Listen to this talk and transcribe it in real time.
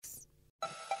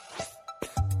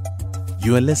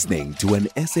You are listening to an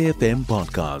SAFM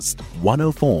podcast,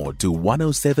 104 to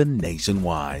 107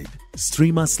 nationwide.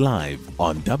 Stream us live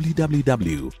on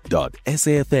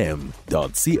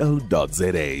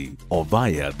www.safm.co.za or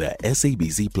via the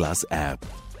SABC Plus app.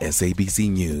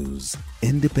 SABC News,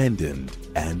 independent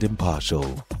and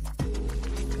impartial.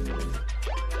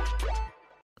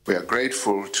 We are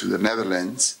grateful to the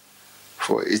Netherlands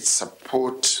for its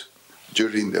support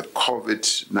during the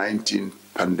COVID-19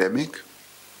 pandemic.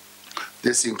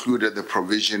 This included the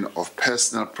provision of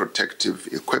personal protective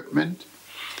equipment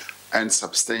and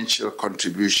substantial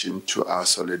contribution to our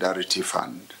Solidarity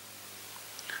Fund.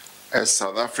 As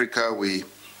South Africa, we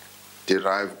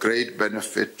derive great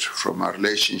benefit from our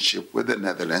relationship with the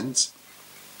Netherlands.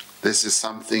 This is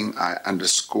something I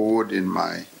underscored in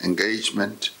my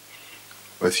engagement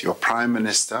with your Prime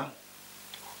Minister,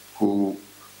 who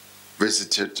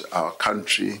visited our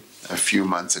country a few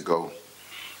months ago.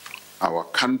 Our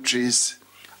countries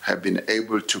have been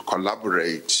able to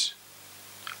collaborate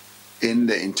in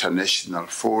the international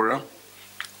fora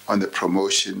on the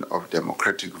promotion of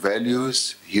democratic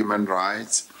values, human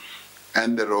rights,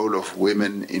 and the role of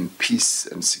women in peace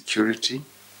and security.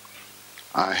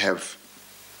 I have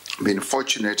been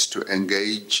fortunate to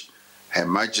engage Her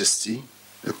Majesty,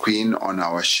 the Queen, on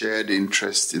our shared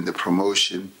interest in the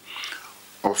promotion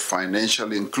of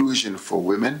financial inclusion for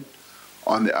women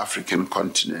on the African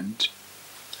continent,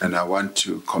 and I want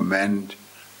to commend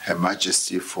Her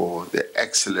Majesty for the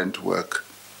excellent work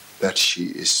that she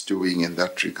is doing in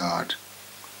that regard.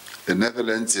 The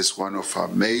Netherlands is one of our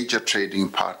major trading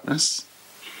partners.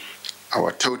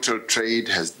 Our total trade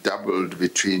has doubled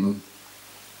between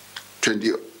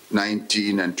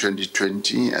 2019 and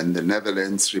 2020, and the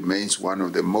Netherlands remains one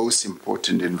of the most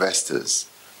important investors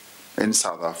in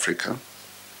South Africa.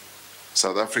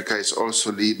 South Africa is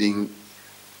also a leading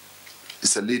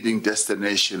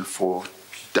destination for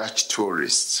Dutch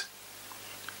tourists.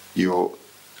 You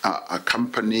are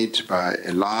accompanied by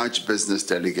a large business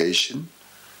delegation,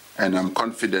 and I'm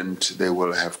confident they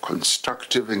will have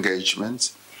constructive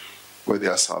engagements with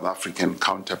their South African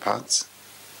counterparts.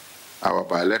 Our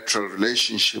bilateral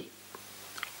relationship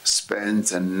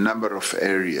spans a number of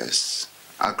areas: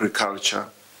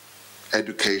 agriculture,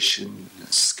 education,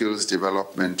 skills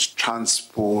development,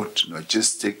 transport,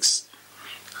 logistics,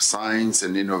 science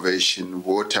and innovation,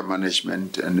 water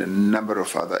management, and a number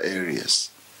of other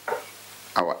areas.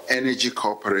 Our energy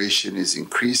cooperation is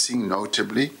increasing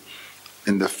notably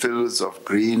in the fields of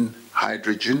green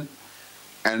hydrogen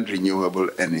and renewable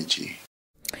energy.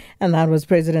 And that was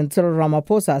President Cyril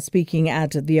Ramaphosa speaking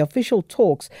at the official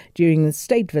talks during the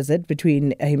state visit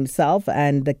between himself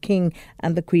and the King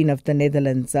and the Queen of the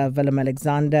Netherlands,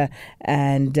 Willem-Alexander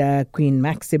and Queen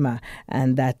Máxima,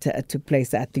 and that took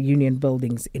place at the Union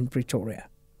Buildings in Pretoria.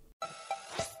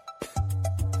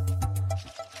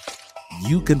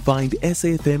 You can find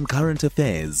SAFM Current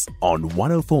Affairs on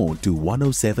 104 to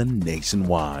 107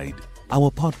 nationwide. Our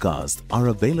podcasts are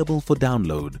available for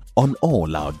download on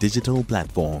all our digital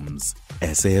platforms.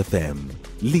 SAFM,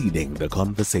 leading the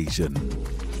conversation.